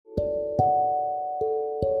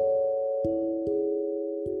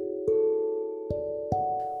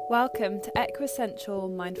Welcome to Equessential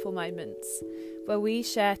Mindful Moments, where we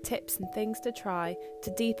share tips and things to try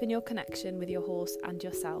to deepen your connection with your horse and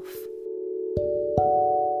yourself.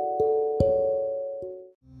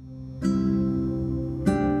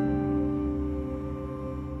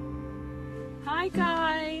 Hi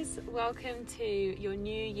guys, welcome to your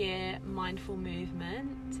New Year Mindful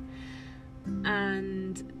Movement,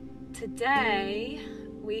 and today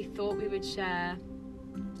we thought we would share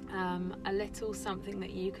a little something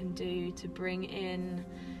that you can do to bring in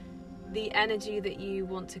the energy that you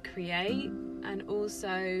want to create, and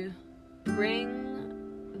also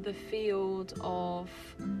bring the field of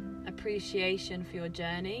appreciation for your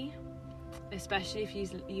journey, especially if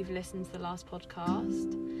you've listened to the last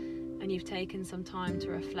podcast and you've taken some time to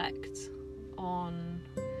reflect on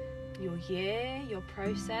your year, your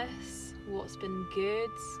process, what's been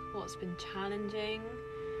good, what's been challenging,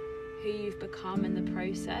 who you've become in the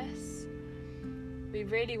process. We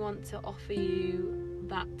really want to offer you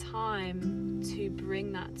that time to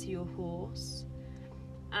bring that to your horse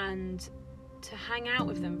and to hang out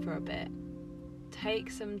with them for a bit. Take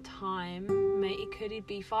some time, it could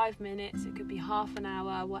be 5 minutes, it could be half an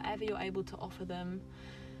hour, whatever you're able to offer them,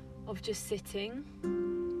 of just sitting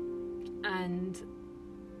and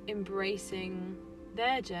embracing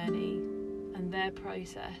their journey and their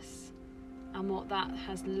process and what that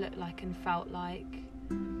has looked like and felt like,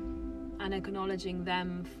 and acknowledging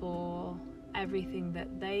them for everything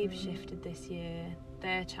that they've shifted this year,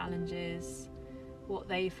 their challenges, what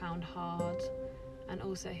they found hard, and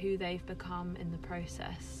also who they've become in the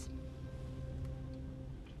process.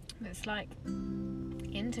 It's like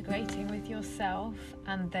integrating with yourself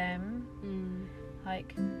and them.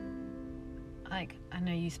 Like I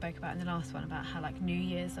know you spoke about in the last one about how like New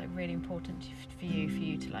Year's like really important for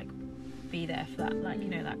you to like be there for that, like, you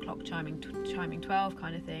know, that clock chiming 12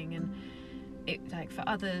 kind of thing. And it, like, for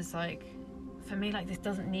others, like for me, like, this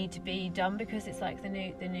doesn't need to be done because it's like the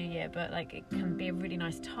new year, but like it can be a really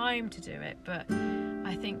nice time to do it. But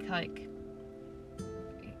I think like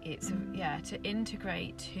it's to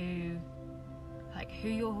integrate to like who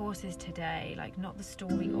your horse is today, like not the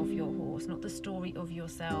story of your horse, not the story of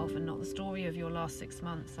yourself, and not the story of your last 6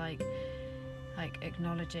 months, like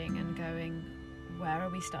acknowledging and going, where are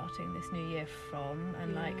we starting this new year from,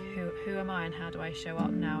 and like who am I and how do I show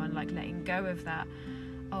up now, and like letting go of that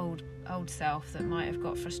old self that might have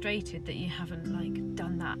got frustrated that you haven't like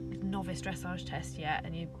done that novice dressage test yet,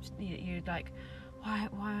 and you're like, why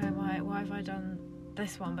have I done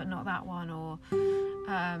this one but not that one, or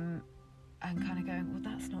and kind of going, well,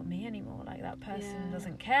 that's not me anymore, like that person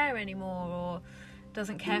doesn't care anymore, or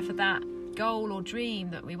doesn't care for that goal or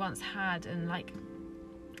dream that we once had. And like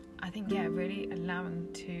I think really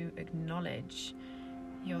allowing to acknowledge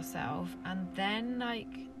yourself, and then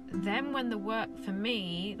when the work, for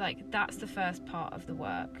me, like that's the first part of the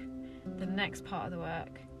work. The next part of the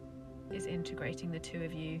work is integrating the two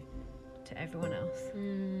of you to everyone else.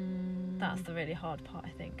 That's the really hard part,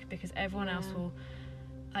 I think, because everyone else will,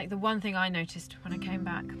 like, the one thing I noticed when I came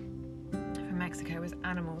back from Mexico was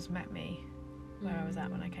animals met me where I was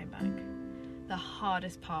at when I came back. The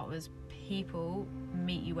hardest part was people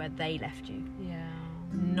meet you where they left you,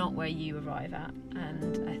 not where you arrive at.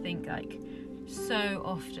 And I think like so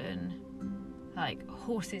often like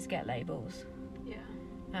horses get labels,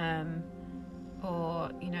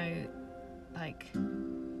 or you know, like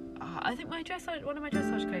I think one of my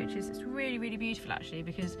dressage coaches, it's really, really beautiful actually,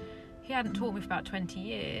 because he hadn't taught me for about 20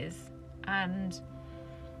 years, and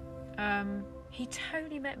he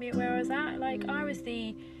totally met me at where I was at. Like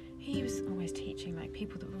he was always teaching like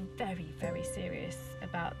people that were very, very serious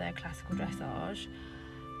about their classical dressage,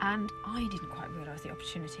 and I didn't quite realise the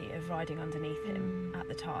opportunity of riding underneath him at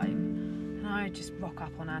the time. And I would just rock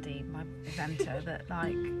up on Addy, my eventer, that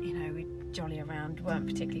like, you know, we'd jolly around, weren't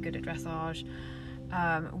particularly good at dressage,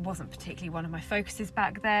 wasn't particularly one of my focuses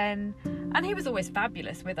back then, and he was always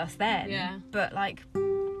fabulous with us then, but like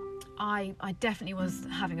I definitely was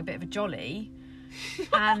having a bit of a jolly,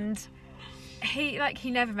 and he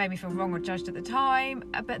never made me feel wrong or judged at the time.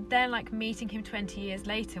 But then like meeting him 20 years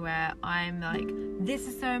later, where I'm like, this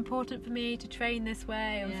is so important for me to train this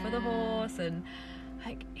way and for the horse, and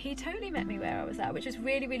like he totally met me where I was at, which is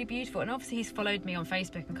really, really beautiful. And obviously he's followed me on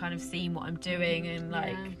Facebook and kind of seen what I'm doing, and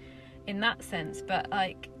like in that sense, but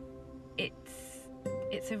like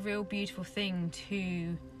it's a real beautiful thing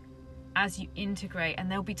to, as you integrate,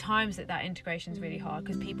 and there'll be times that integration is really hard,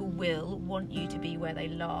 because people will want you to be where they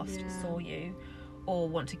last saw you, or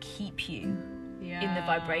want to keep you in the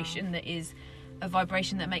vibration that is a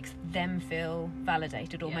vibration that makes them feel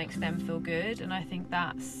validated or makes them feel good. And I think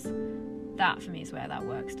that for me is where that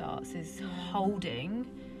work starts, is holding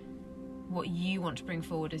what you want to bring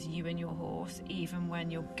forward as you and your horse, even when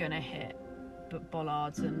you're gonna hit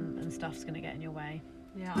bollards and stuff's gonna get in your way.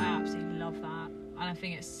 Yeah, I absolutely love that, and I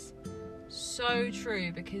think it's so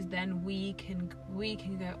true, because then we can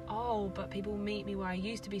go, oh, but people meet me where I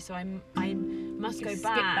used to be, so I must go back.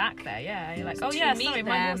 Skip back there, yeah. You're like, oh yeah, sorry,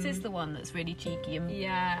 my horse is the one that's really cheeky and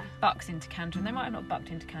bucks into canter, and they might have not bucked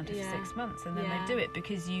into canter for 6 months, and then they do it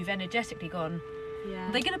because you've energetically gone,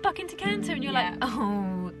 they're gonna buck into canter, and you're like,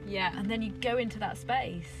 oh, and then you go into that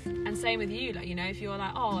space. And same with you, like, you know, if you're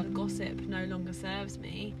like, oh, gossip no longer serves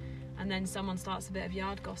me, and then someone starts a bit of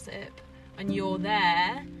yard gossip, and you're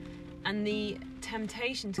there, and the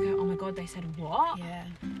temptation to go, oh my god, they said what?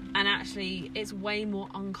 And actually it's way more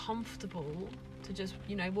uncomfortable to just,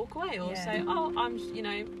 you know, walk away, or say, oh, I'm, you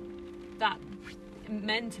know, that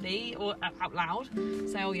mentally or out loud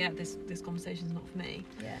say, oh yeah, this conversation's not for me,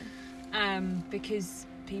 because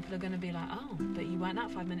people are going to be like, oh, but you weren't that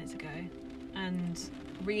 5 minutes ago. And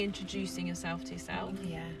reintroducing yourself to yourself,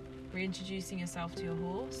 reintroducing yourself to your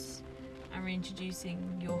horse, and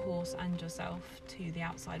reintroducing your horse and yourself to the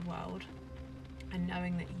outside world, and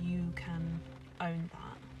knowing that you can own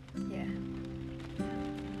that.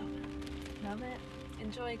 Love it.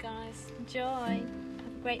 Enjoy, guys. Enjoy. Have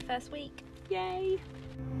a great first week. Yay.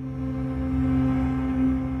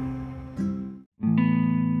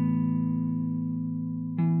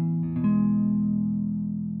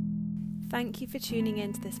 Thank you for tuning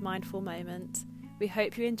in to this mindful moment. We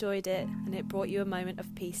hope you enjoyed it and it brought you a moment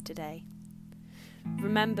of peace today.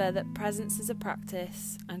 Remember that presence is a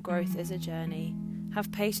practice and growth is a journey.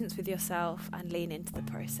 Have patience with yourself and lean into the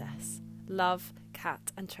process. Love,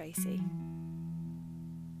 Cat and Tracey.